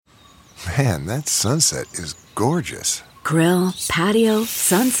Man, that sunset is gorgeous. Grill, patio,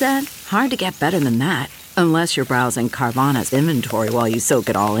 sunset. Hard to get better than that. Unless you're browsing Carvana's inventory while you soak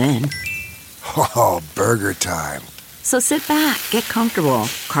it all in. Oh, burger time. So sit back, get comfortable.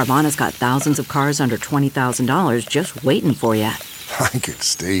 Carvana's got thousands of cars under $20,000 just waiting for you. I could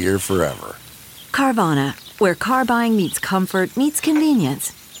stay here forever. Carvana, where car buying meets comfort meets convenience.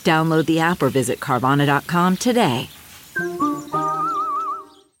 Download the app or visit Carvana.com today.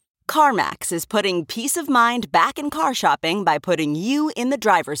 CarMax is putting peace of mind back in car shopping by putting you in the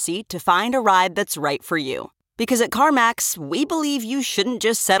driver's seat to find a ride that's right for you. Because at CarMax, we believe you shouldn't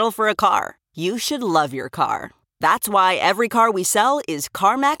just settle for a car. You should love your car. That's why every car we sell is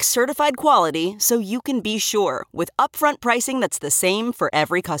CarMax certified quality, so you can be sure with upfront pricing that's the same for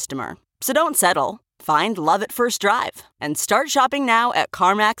every customer. So don't settle. Find love at first drive and start shopping now at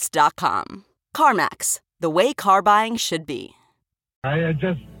CarMax.com. CarMax, the way car buying should be. I am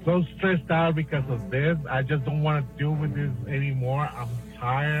just so stressed out because of this. I just don't want to deal with this anymore. I'm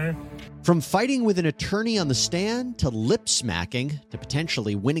tired. From fighting with an attorney on the stand to lip smacking to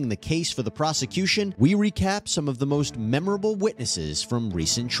potentially winning the case for the prosecution, we recap some of the most memorable witnesses from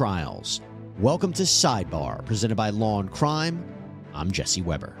recent trials. Welcome to Sidebar, presented by Law and Crime. I'm Jesse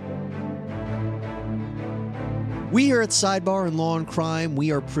Weber. We here at Sidebar and Law and Crime,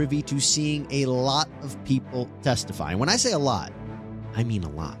 we are privy to seeing a lot of people testify. And when I say a lot, I mean a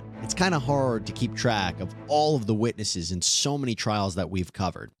lot. It's kind of hard to keep track of all of the witnesses in so many trials that we've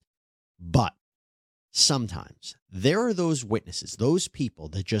covered. But sometimes there are those witnesses, those people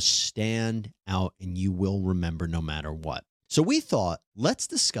that just stand out and you will remember no matter what. So we thought, let's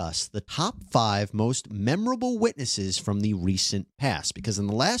discuss the top 5 most memorable witnesses from the recent past, because in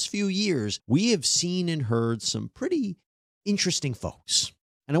the last few years, we have seen and heard some pretty interesting folks.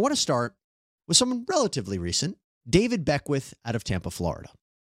 And I want to start with someone relatively recent, David Beckwith out of Tampa, Florida.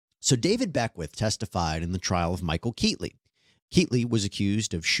 So David Beckwith testified in the trial of Michael Keatley. Keatley was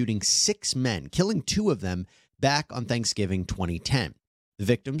accused of shooting 6 men, killing 2 of them back on Thanksgiving 2010. The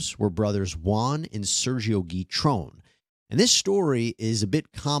victims were brothers Juan and Sergio Guitron. And this story is a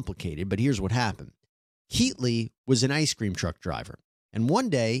bit complicated, but here's what happened. Keatley was an ice cream truck driver, and one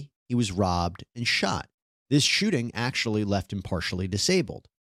day he was robbed and shot. This shooting actually left him partially disabled.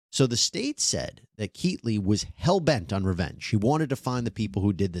 So the state said that Keatley was hell-bent on revenge. He wanted to find the people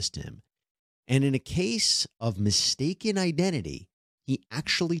who did this to him. And in a case of mistaken identity, he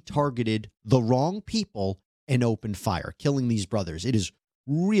actually targeted the wrong people and opened fire, killing these brothers. It is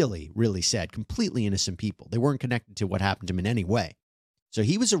really, really sad. Completely innocent people. They weren't connected to what happened to him in any way. So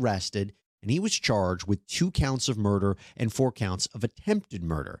he was arrested, and he was charged with 2 counts of murder and 4 counts of attempted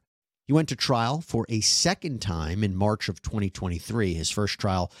murder. He went to trial for a second time in March of 2023. His first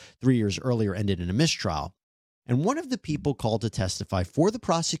trial 3 years earlier ended in a mistrial. And one of the people called to testify for the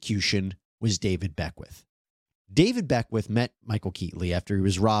prosecution was David Beckwith. David Beckwith met Michael Keatley after he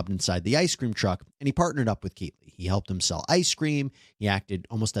was robbed inside the ice cream truck, and he partnered up with Keatley. He helped him sell ice cream. He acted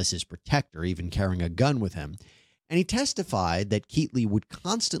almost as his protector, even carrying a gun with him. And he testified that Keatley would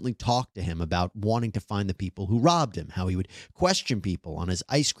constantly talk to him about wanting to find the people who robbed him, how he would question people on his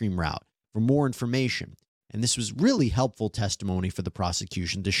ice cream route for more information. And this was really helpful testimony for the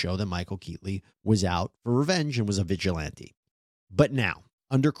prosecution to show that Michael Keatley was out for revenge and was a vigilante. But now,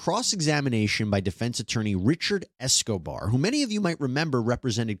 under cross-examination by defense attorney Richard Escobar, who many of you might remember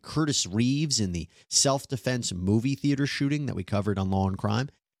represented Curtis Reeves in the self-defense movie theater shooting that we covered on Law and Crime,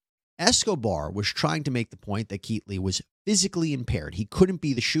 Escobar was trying to make the point that Keatley was physically impaired. He couldn't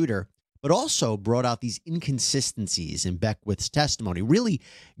be the shooter, but also brought out these inconsistencies in Beckwith's testimony, really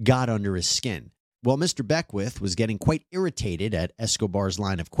got under his skin. Well, Mr. Beckwith was getting quite irritated at Escobar's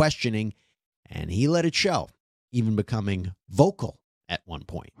line of questioning, and he let it show, even becoming vocal at one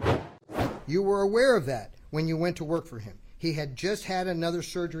point. You were aware of that when you went to work for him. He had just had another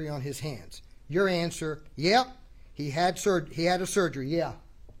surgery on his hands. Your answer, yeah, he had a surgery, yeah.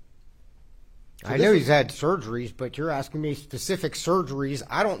 So I know he's had surgeries, but you're asking me specific surgeries.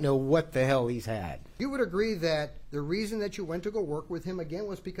 I don't know what the hell he's had. You would agree that the reason that you went to go work with him again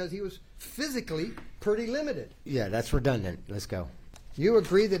was because he was physically pretty limited. Yeah, that's redundant. Let's go. You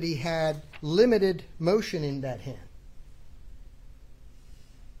agree that he had limited motion in that hand.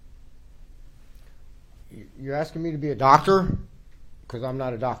 You're asking me to be a doctor? Because I'm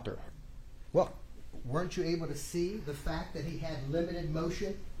not a doctor. Well, weren't you able to see the fact that he had limited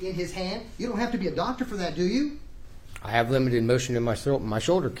motion in his hand? You don't have to be a doctor for that, do you? I have limited motion in my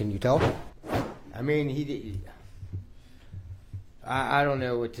shoulder, can you tell? I mean, I don't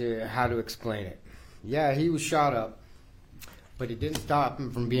know how to explain it. Yeah, he was shot up, but it didn't stop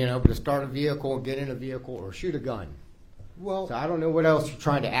him from being able to start a vehicle, get in a vehicle, or shoot a gun. Well, So I don't know what else you're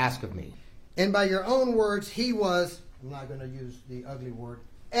trying to ask of me. and by your own words, he was, I'm not going to use the ugly word,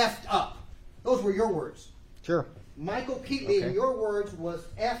 effed up. Those were your words. Sure. Michael Keatley, in Okay. your words, was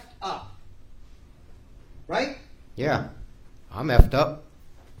effed up. Right? Yeah. I'm effed up.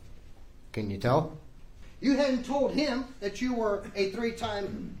 Can you tell? You hadn't told him that you were a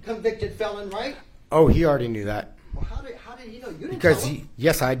 3-time convicted felon, right? Oh, he already knew that. Well, how did he know? You didn't Because tell him.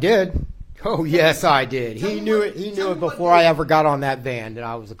 yes, I did. Oh, yes, I did. Tell He me knew what- it. He tell knew me it what before I date. ever got on that van that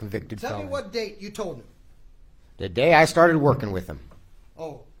I was a convicted Tell felon. me what date you told him. The day I started working with him.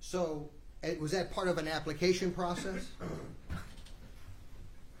 Oh, so was that part of an application process?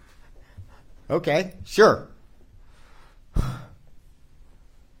 Okay, sure. If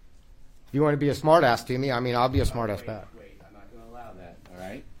you want to be a smartass to me, I mean, I'll be a smartass back. Wait, I'm not going to allow that, all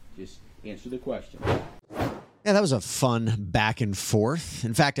right? Just answer the question. Yeah, that was a fun back and forth.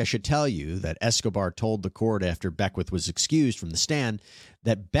 In fact, I should tell you that Escobar told the court after Beckwith was excused from the stand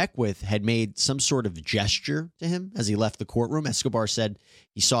that Beckwith had made some sort of gesture to him as he left the courtroom. Escobar said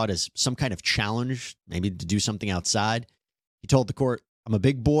he saw it as some kind of challenge, maybe to do something outside. He told the court, "I'm a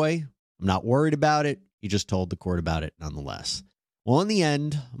big boy. I'm not worried about it." He just told the court about it nonetheless. Well, in the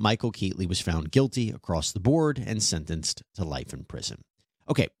end, Michael Keatley was found guilty across the board and sentenced to life in prison.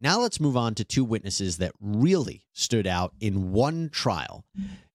 Okay, now let's move on to two witnesses that really stood out in one trial.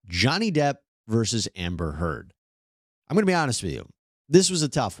 Johnny Depp versus Amber Heard. I'm going to be honest with you. This was a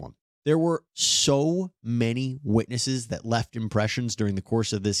tough one. There were so many witnesses that left impressions during the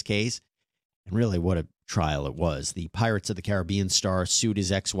course of this case. And really, what a trial it was. The Pirates of the Caribbean star sued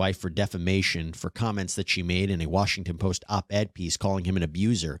his ex-wife for defamation for comments that she made in a Washington Post op-ed piece calling him an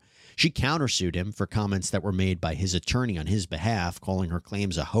abuser. She countersued him for comments that were made by his attorney on his behalf, calling her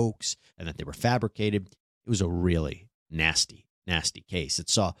claims a hoax and that they were fabricated. It was a really nasty, nasty case. It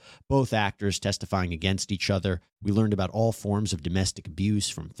saw both actors testifying against each other. We learned about all forms of domestic abuse,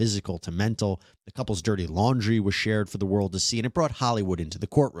 from physical to mental. The couple's dirty laundry was shared for the world to see, and it brought Hollywood into the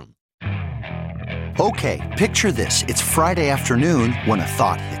courtroom. Okay, picture this. It's Friday afternoon when a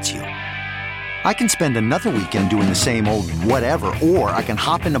thought hits you. I can spend another weekend doing the same old whatever, or I can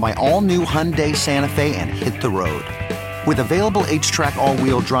hop into my all-new Hyundai Santa Fe and hit the road. With available H-Track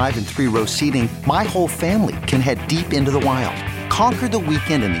all-wheel drive and 3-row seating, my whole family can head deep into the wild. Conquer the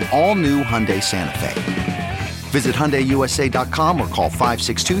weekend in the all-new Hyundai Santa Fe. Visit HyundaiUSA.com or call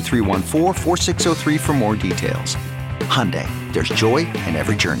 562-314-4603 for more details. Hyundai, there's joy in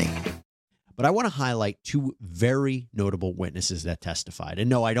every journey. But I want to highlight two very notable witnesses that testified. And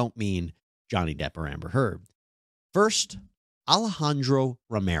no, I don't mean Johnny Depp or Amber Heard. First, Alejandro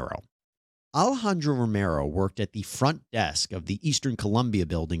Romero. Alejandro Romero worked at the front desk of the Eastern Columbia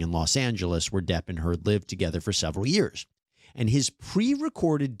building in Los Angeles, where Depp and Heard lived together for several years. And his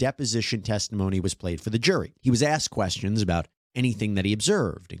pre-recorded deposition testimony was played for the jury. He was asked questions about anything that he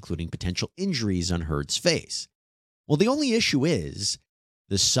observed, including potential injuries on Heard's face. Well, the only issue is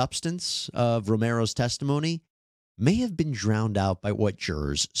the substance of Romero's testimony may have been drowned out by what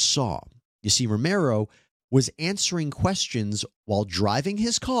jurors saw. You see, Romero was answering questions while driving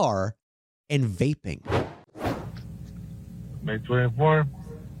his car and vaping. May 24th?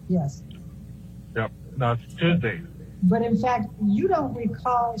 Yes. Yep. No, it's Tuesday. But in fact, you don't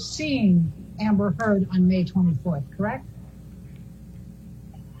recall seeing Amber Heard on May 24th, correct?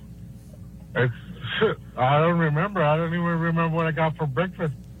 It's, I don't remember. I don't even remember what I got for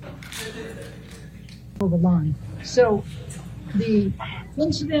breakfast. Hold the line. So the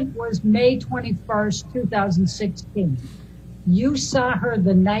incident was May 21st, 2016. You saw her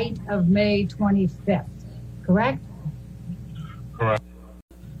the night of May 25th, correct? Correct.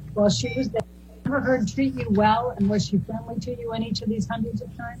 Well, she was there. Ever heard treat you well, and was she friendly to you in each of these hundreds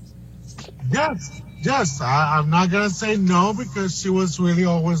of times? Yes. I'm not going to say no because she was really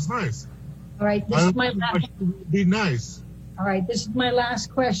always nice. All right, this is my last. Be nice. All right, this is my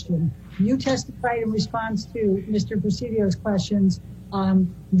last question. You testified in response to Mr. Presidio's questions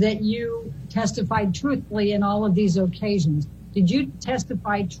that you testified truthfully in all of these occasions. Did you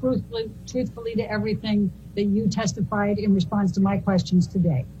testify truthfully to everything that you testified in response to my questions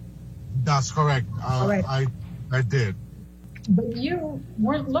today? That's correct. All right. I did. But you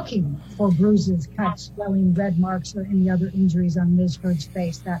weren't looking for bruises, cuts, swelling, red marks, or any other injuries on Ms. Heard's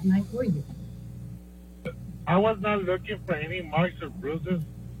face that night, were you? I was not looking for any marks or bruises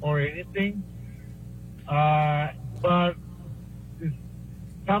or anything. But it's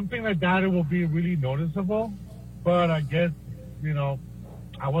something like that, it will be really noticeable. But I guess,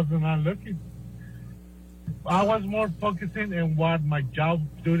 I wasn't not looking. I was more focusing on what my job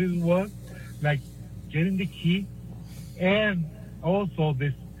duties was, like getting the key. And also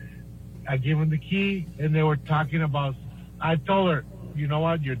I gave them the key, and they were talking about I told her, you know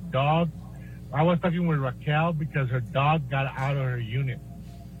what, your dog, I was talking with Raquel because her dog got out of her unit.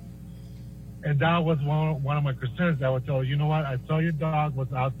 And that was one of my concerns. I was told, you know what, I saw your dog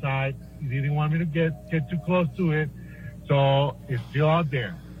was outside. You didn't want me to get too close to it. So it's still out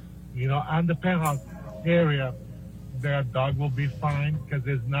there. You know, on the penthouse area, the dog will be fine because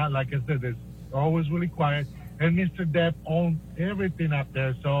it's not, like I said, it's always really quiet. And Mr. Depp owns everything up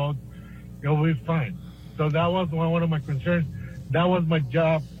there, so it'll be fine. So that was one of my concerns. That was my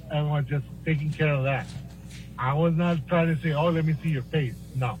job. I was just taking care of that. I was not trying to say, oh, let me see your face.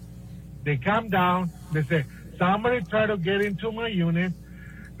 No. They come down. They say, somebody tried to get into my unit.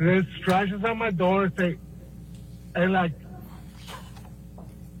 There's scratches on my door. Say, and like,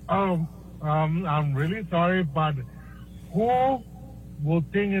 I'm really sorry, but who will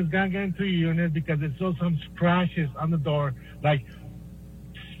think it's gonna get into your unit because it saw some scratches on the door, like,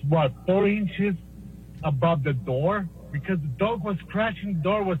 what, 4 inches above the door? Because the dog was scratching the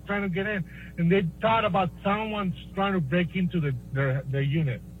door, was trying to get in, and they thought about someone trying to break into the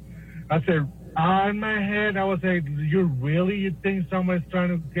unit. I said, in my head, I was like, you think someone's trying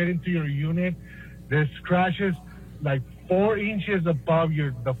to get into your unit? There's scratches like 4 inches above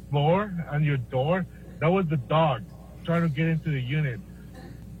the floor on your door. That was the dog trying to get into the unit.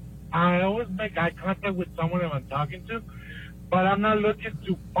 I always make eye contact with someone I'm talking to, but I'm not looking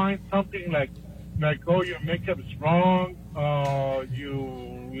to find something like oh, your makeup is wrong,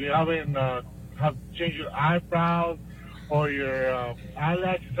 you haven't have changed your eyebrows, or your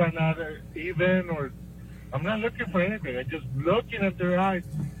eyelashes are not even, or I'm not looking for anything. I'm just looking at their eyes,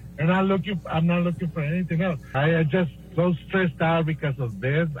 and I'm not looking for anything else. I just so stressed out because of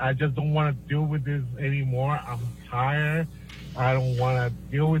this. I just don't want to deal with this anymore. I'm tired. I don't want to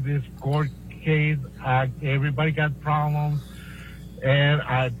deal with this court case. Everybody got problems, and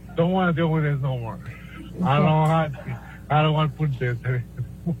I don't want to deal with this no more. I don't want to put this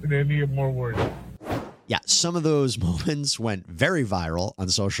with any more words. Yeah, some of those moments went very viral on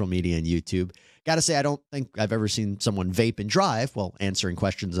social media and YouTube. Got to say, I don't think I've ever seen someone vape and drive while answering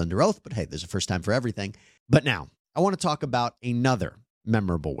questions under oath, but hey, there's a first time for everything. But now, I want to talk about another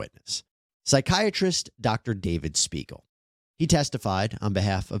memorable witness, psychiatrist Dr. David Spiegel. He testified on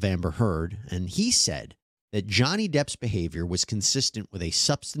behalf of Amber Heard, and he said that Johnny Depp's behavior was consistent with a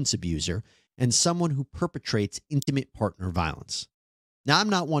substance abuser and someone who perpetrates intimate partner violence. Now, I'm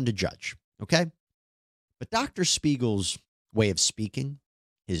not one to judge, okay? But Dr. Spiegel's way of speaking,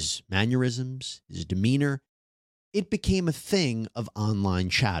 his mannerisms, his demeanor, it became a thing of online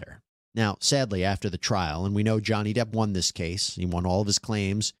chatter. Now, sadly, after the trial, and we know Johnny Depp won this case, he won all of his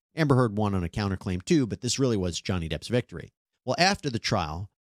claims. Amber Heard won on a counterclaim too, but this really was Johnny Depp's victory. Well, after the trial,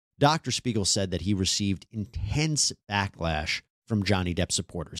 Dr. Spiegel said that he received intense backlash from Johnny Depp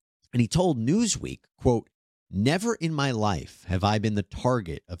supporters. And he told Newsweek, quote, "Never in my life have I been the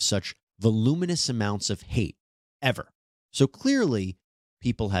target of such voluminous amounts of hate, ever." So clearly,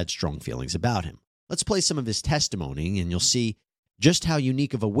 people had strong feelings about him. Let's play some of his testimony, and you'll see just how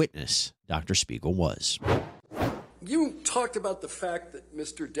unique of a witness Dr. Spiegel was. You talked about the fact that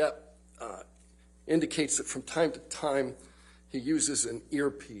Mr. Depp indicates that from time to time he uses an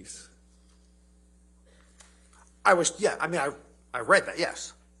earpiece. I read that,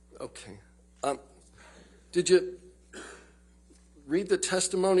 yes. Okay. Did you read the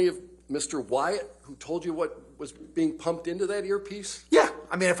testimony of Mr. Wyatt, who told you what was being pumped into that earpiece? Yeah,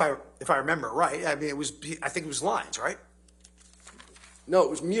 I mean, if I remember right, I think it was lines, right? No, it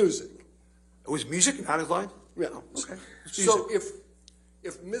was music. It was music, not his line? Yeah. Okay. So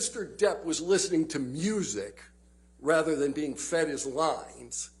if Mr. Depp was listening to music rather than being fed his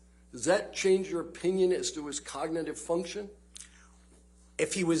lines, does that change your opinion as to his cognitive function?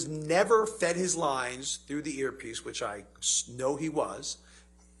 If he was never fed his lines through the earpiece, which I know he was,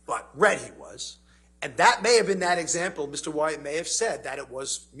 but read he was, and that may have been that example, Mr. Wyatt may have said that it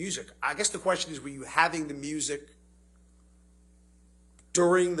was music. I guess the question is, were you having the music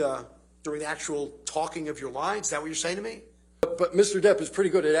during the actual talking of your lines? Is that what you're saying to me? But Mr. Depp is pretty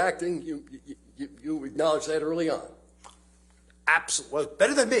good at acting. You acknowledged that early on. Absolutely. Well,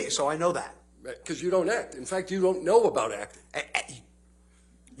 better than me, so I know that. Because you don't act. In fact, you don't know about acting.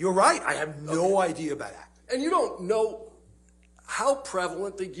 You're right. I have no idea about acting. And you don't know how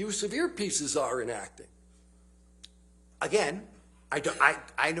prevalent the use of earpieces are in acting. Again,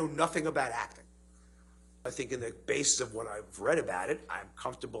 I know nothing about acting. I think in the basis of what I've read about it, I'm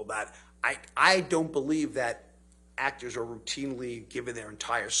comfortable that I don't believe that actors are routinely given their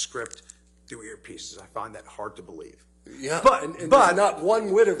entire script through earpieces. I find that hard to believe. Yeah, but there's not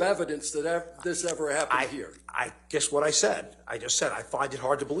one whit of evidence that this ever happened here. I guess what I said. I just said I find it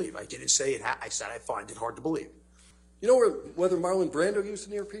hard to believe. I didn't say it. I said I find it hard to believe. You know whether Marlon Brando used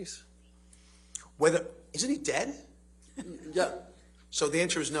an earpiece? Isn't he dead? Yeah. So the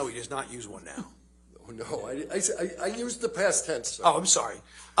answer is no, he does not use one now. Oh, no, I used the past tense. Sir. Oh, I'm sorry.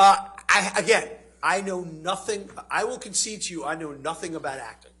 I know nothing. I will concede to you, I know nothing about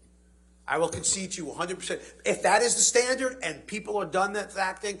acting. I will concede to you 100%. If that is the standard and people are done that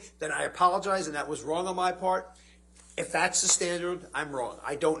acting, then I apologize and that was wrong on my part. If that's the standard, I'm wrong.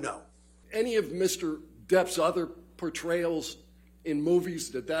 I don't know. Any of Mr. Depp's other portrayals in movies,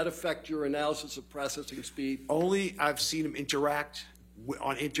 did that affect your analysis of processing speed? Only I've seen him interact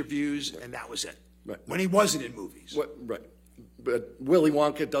on interviews, and that was it. Right. When he wasn't in movies. Right. But Willy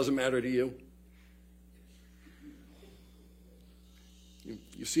Wonka doesn't matter to you?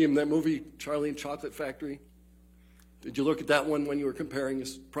 You see him in that movie, Charlie and Chocolate Factory? Did you look at that one when you were comparing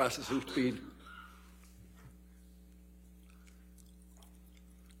his processing speed?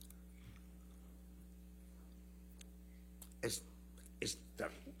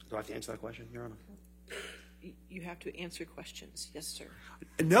 Do I have to answer that question, Your Honor? You have to answer questions. Yes, sir.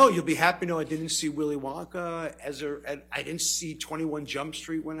 No, you'll be happy to know I didn't see Willy Wonka I didn't see 21 Jump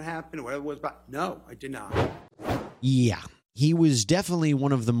Street when it happened or whatever it was about. No, I did not. Yeah, he was definitely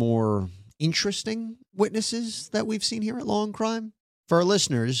one of the more interesting witnesses that we've seen here at Law and Crime. For our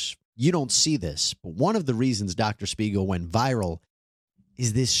listeners, you don't see this, but one of the reasons Dr. Spiegel went viral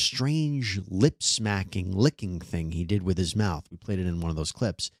is this strange lip-smacking, licking thing he did with his mouth. We played it in one of those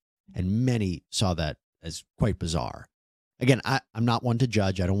clips, and many saw that as quite bizarre. Again, I'm not one to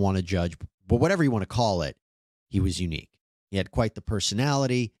judge. I don't want to judge, but whatever you want to call it, he was unique. He had quite the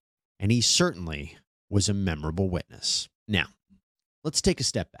personality, and he certainly was a memorable witness. Now, let's take a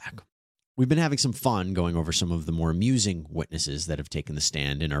step back. We've been having some fun going over some of the more amusing witnesses that have taken the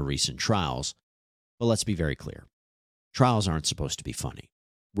stand in our recent trials, but let's be very clear. Trials aren't supposed to be funny.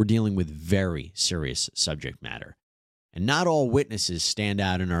 We're dealing with very serious subject matter. And not all witnesses stand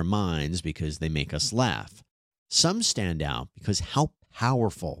out in our minds because they make us laugh. Some stand out because how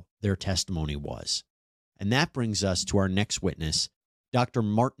powerful their testimony was. And that brings us to our next witness, Dr.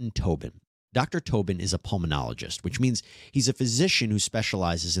 Martin Tobin. Dr. Tobin is a pulmonologist, which means he's a physician who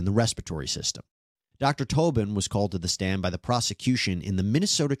specializes in the respiratory system. Dr. Tobin was called to the stand by the prosecution in the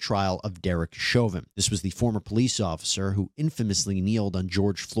Minnesota trial of Derek Chauvin. This was the former police officer who infamously kneeled on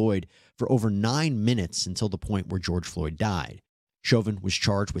George Floyd for over 9 minutes until the point where George Floyd died. Chauvin was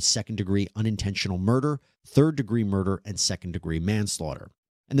charged with second-degree unintentional murder, third-degree murder, and second-degree manslaughter.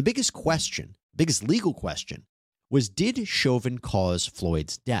 And the biggest legal question, was did Chauvin cause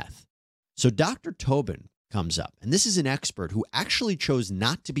Floyd's death? So Dr. Tobin comes up, and this is an expert who actually chose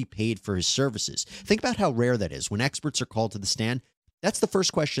not to be paid for his services. Think about how rare that is. When experts are called to the stand, that's the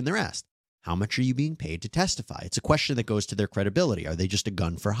first question they're asked. How much are you being paid to testify? It's a question that goes to their credibility. Are they just a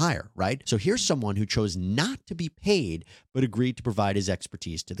gun for hire, right? So here's someone who chose not to be paid, but agreed to provide his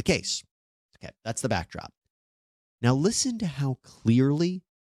expertise to the case. Okay, that's the backdrop. Now listen to how clearly,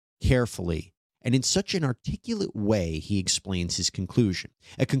 carefully, and in such an articulate way he explains his conclusion.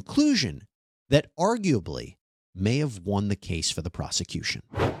 A conclusion that arguably may have won the case for the prosecution.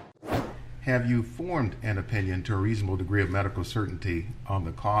 Have you formed an opinion to a reasonable degree of medical certainty on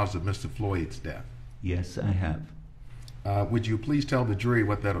the cause of Mr. Floyd's death? Yes, I have. Would you please tell the jury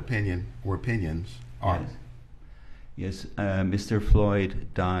what that opinion or opinions are? Yes, Mr. Floyd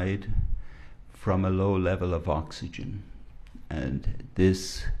died from a low level of oxygen, and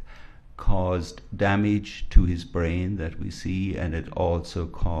this caused damage to his brain that we see, and it also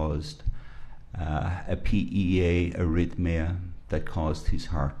caused a PEA arrhythmia that caused his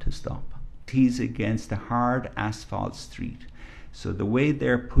heart to stop. He's against a hard asphalt street, so the way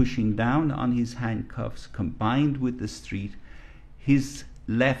they're pushing down on his handcuffs combined with the street, his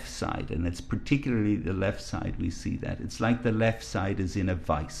left side, and it's particularly the left side we see that, it's like the left side is in a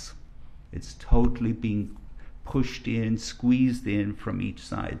vice. It's totally being pushed in, squeezed in from each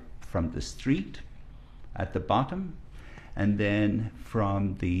side, from the street at the bottom, and then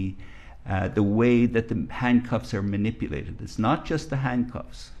from the way that the handcuffs are manipulated. It's not just the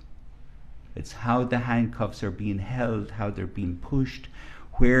handcuffs. It's how the handcuffs are being held, how they're being pushed,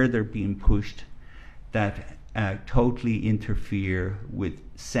 where they're being pushed, that totally interfere with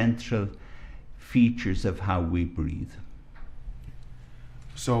central features of how we breathe.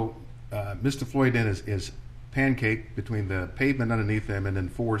 So Mr. Floyd then is pancaked between the pavement underneath him and then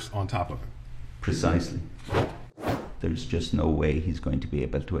force on top of him. Precisely. There's just no way he's going to be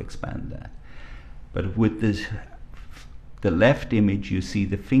able to expand that. But with the left image, you see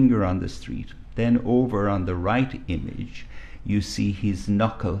the finger on the street. Then over on the right image, you see his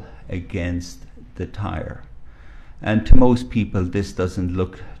knuckle against the tire. And to most people, this doesn't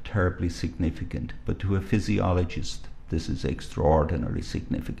look terribly significant, but to a physiologist, this is extraordinarily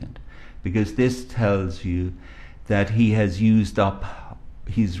significant, because this tells you that he has used up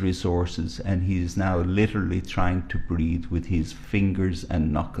his resources and he is now literally trying to breathe with his fingers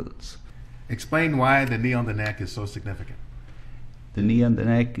and knuckles. Explain why the knee on the neck is so significant. The knee on the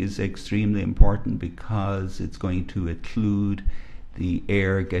neck is extremely important because it's going to occlude the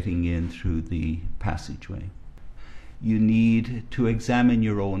air getting in through the passageway. You need to examine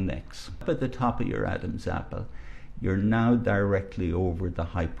your own necks. Up at the top of your Adam's apple, you're now directly over the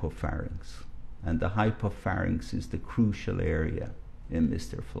hypopharynx. And the hypopharynx is the crucial area in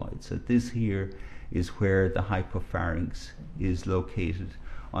Mr. Floyd. So this here is where the hypopharynx is located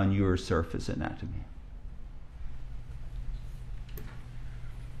on your surface anatomy.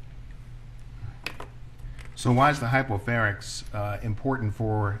 So why is the hypopharynx important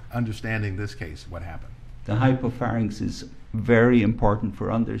for understanding this case, what happened? The hypopharynx is very important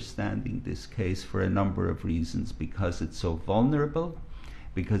for understanding this case for a number of reasons, because it's so vulnerable,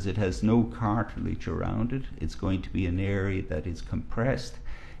 because it has no cartilage around it. It's going to be an area that is compressed.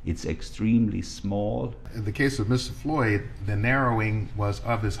 It's extremely small. In the case of Mr. Floyd, the narrowing was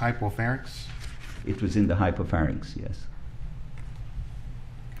of his hypopharynx? It was in the hypopharynx, yes.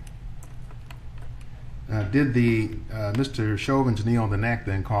 Did the Mr. Chauvin's knee on the neck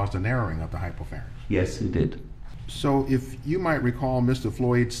then cause the narrowing of the hypopharynx? Yes, it did. So if you might recall Mr.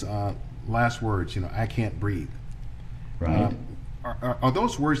 Floyd's last words, I can't breathe. Right. Are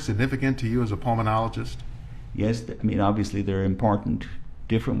those words significant to you as a pulmonologist? Yes, obviously they're important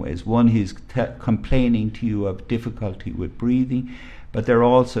different ways. One, he's complaining to you of difficulty with breathing, but they're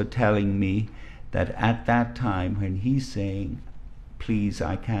also telling me that at that time when he's saying, please,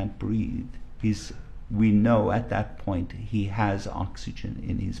 I can't breathe, we know at that point he has oxygen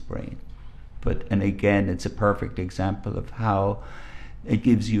in his brain. And again, it's a perfect example of how it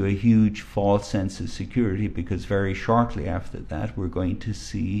gives you a huge false sense of security, because very shortly after that we're going to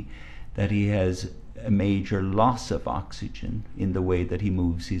see that he has a major loss of oxygen in the way that he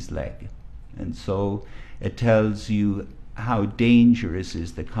moves his leg. And so it tells you how dangerous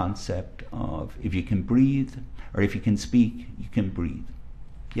is the concept of if you can breathe, or if you can speak, you can breathe.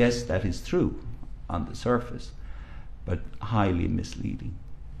 Yes, that is true on the surface, but highly misleading.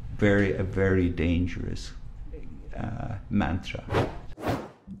 A very dangerous mantra.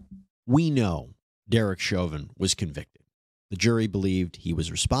 We know Derek Chauvin was convicted. The jury believed he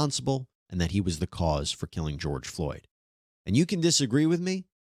was responsible and that he was the cause for killing George Floyd. And you can disagree with me,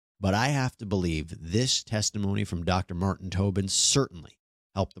 but I have to believe this testimony from Dr. Martin Tobin certainly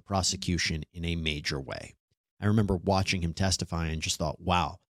helped the prosecution in a major way. I remember watching him testify and just thought,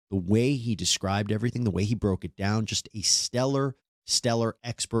 wow, the way he described everything, the way he broke it down, just a stellar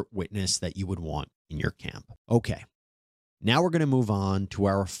expert witness that you would want in your camp. Okay, now we're going to move on to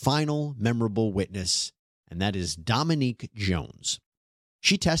our final memorable witness, and that is Dominique Jones.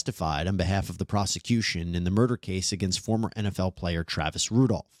 She testified on behalf of the prosecution in the murder case against former NFL player Travis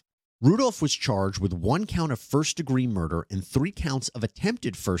Rudolph. Rudolph was charged with 1 count of first-degree murder and 3 counts of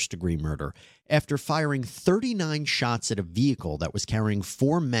attempted first-degree murder after firing 39 shots at a vehicle that was carrying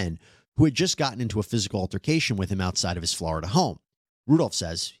 4 men who had just gotten into a physical altercation with him outside of his Florida home. Rudolph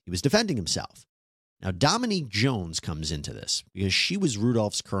says he was defending himself. Now, Dominique Jones comes into this because she was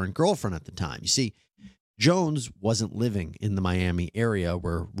Rudolph's current girlfriend at the time. You see, Jones wasn't living in the Miami area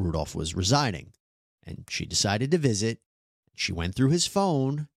where Rudolph was residing, and she decided to visit. She went through his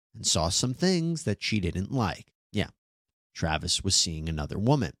phone and saw some things that she didn't like. Yeah, Travis was seeing another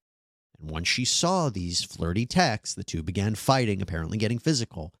woman. And once she saw these flirty texts, the two began fighting, apparently getting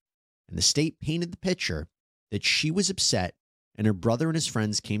physical. And the state painted the picture that she was upset and her brother and his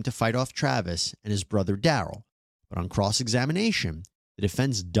friends came to fight off Travis and his brother Daryl. But on cross-examination, the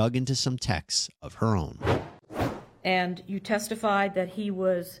defense dug into some texts of her own. And you testified that he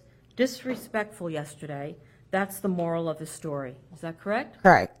was disrespectful yesterday. That's the moral of the story. Is that correct?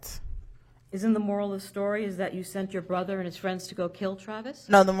 Correct. Isn't the moral of the story is that you sent your brother and his friends to go kill Travis?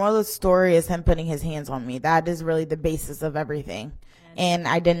 No, the moral of the story is him putting his hands on me. That is really the basis of everything. And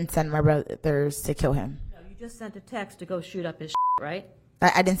I didn't send my brothers to kill him. No, you just sent a text to go shoot up his right?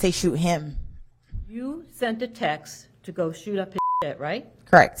 I didn't say shoot him. You sent a text to go shoot up his right?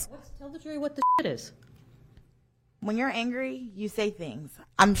 Correct. Tell the jury what the is. When you're angry, you say things.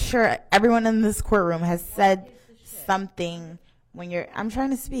 I'm sure everyone in this courtroom has said something when you're... I'm trying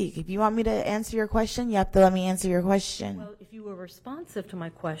to speak. If you want me to answer your question, you have to let me answer your question. Well, if you were responsive to my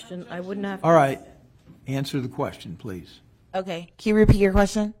question, I wouldn't have... All right. Answer the question, please. Okay. Can you repeat your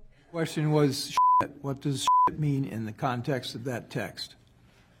question? The question was, what does mean in the context of that text?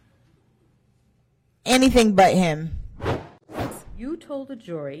 Anything but him. You told the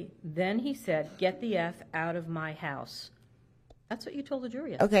jury, then he said, "Get the F out of my house." That's what you told the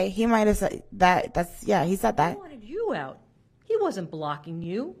jury yesterday. Okay, he might have said that. He said that. He wanted you out. He wasn't blocking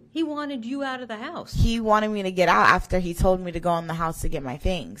you. He wanted you out of the house. He wanted me to get out after he told me to go in the house to get my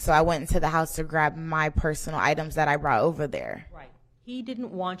things. So I went into the house to grab my personal items that I brought over there. Right. He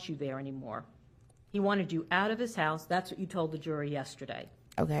didn't want you there anymore. He wanted you out of his house. That's what you told the jury yesterday.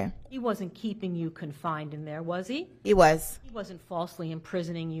 Okay. He wasn't keeping you confined in there, was he? He was. He wasn't falsely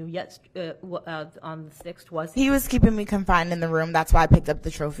imprisoning you yet on the 6th, was he? He was keeping me confined in the room. That's why I picked up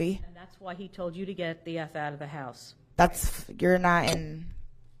the trophy. And that's why he told you to get the F out of the house. You're not in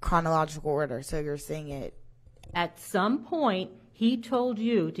chronological order, so you're saying it. At some point, he told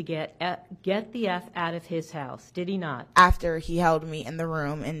you to get the F out of his house, did he not? After he held me in the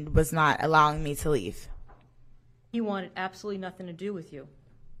room and was not allowing me to leave. He wanted absolutely nothing to do with you.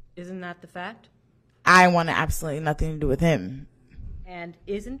 Isn't that the fact? I wanted absolutely nothing to do with him. And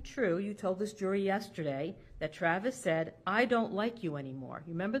isn't true, you told this jury yesterday that Travis said, "I don't like you anymore."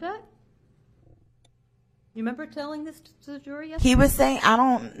 You remember that? You remember telling this to the jury yesterday? He was saying, I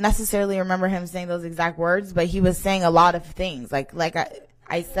don't necessarily remember him saying those exact words, but he was saying a lot of things. Like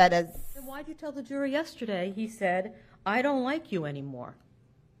I said as... Then why'd you tell the jury yesterday he said, "I don't like you anymore"?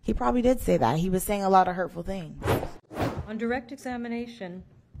 He probably did say that. He was saying a lot of hurtful things. On direct examination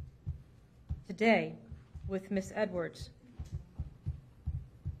today with Miss Edwards,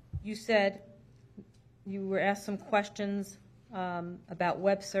 you said you were asked some questions about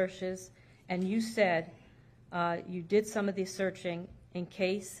web searches, and you said you did some of the searching in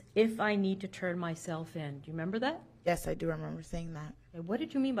case if I need to turn myself in. Do you remember that? Yes, I do remember saying that. And what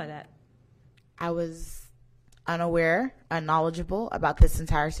did you mean by that? I was unaware, unknowledgeable about this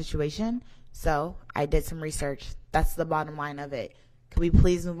entire situation, so I did some research. That's the bottom line of it. Could we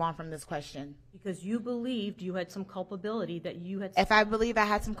please move on from this question? Because you believed you had some culpability that you had... If I believed I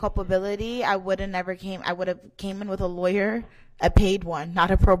had some culpability, I would have came in with a lawyer, a paid one,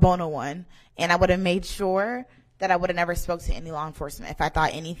 not a pro bono one, and I would have made sure that I would have never spoke to any law enforcement if I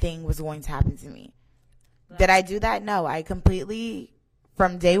thought anything was going to happen to me. Did I do that? No, I completely,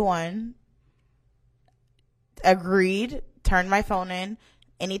 from day one, agreed, turned my phone in.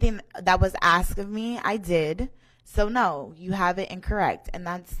 Anything that was asked of me, I did. So no, you have it incorrect, and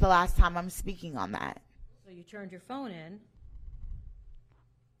that's the last time I'm speaking on that. So you turned your phone in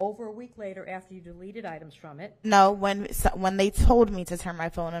over a week later after you deleted items from it. No, when they told me to turn my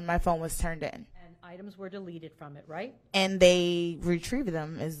phone in, my phone was turned in. And items were deleted from it, right? And they retrieved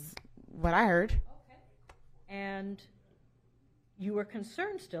them, is what I heard. Okay. And you were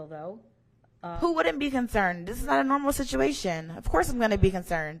concerned still, though. Who wouldn't be concerned? This is not a normal situation. Of course I'm going to be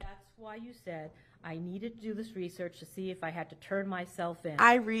concerned. That's why you said, I needed to do this research to see if I had to turn myself in.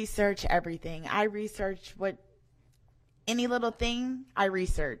 I research everything. I research any little thing, I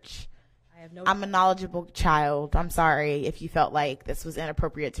research. I'm a knowledgeable child. I'm sorry if you felt like this was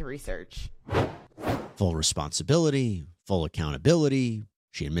inappropriate to research. Full responsibility, full accountability.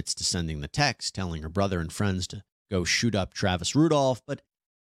 She admits to sending the text, telling her brother and friends to go shoot up Travis Rudolph, but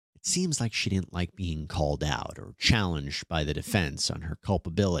it seems like she didn't like being called out or challenged by the defense on her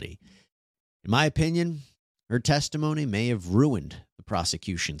culpability. In my opinion, her testimony may have ruined the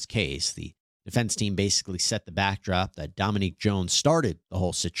prosecution's case. The defense team basically set the backdrop that Dominique Jones started the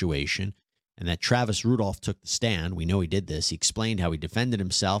whole situation and that Travis Rudolph took the stand. We know he did this. He explained how he defended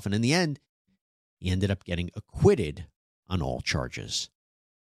himself, and in the end, he ended up getting acquitted on all charges.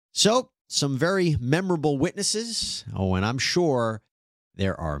 So, some very memorable witnesses. Oh, and I'm sure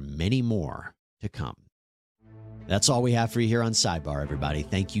there are many more to come. That's all we have for you here on Sidebar, everybody.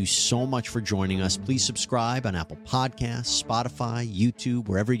 Thank you so much for joining us. Please subscribe on Apple Podcasts, Spotify, YouTube,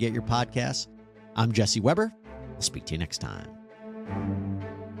 wherever you get your podcasts. I'm Jesse Weber. I'll speak to you next time.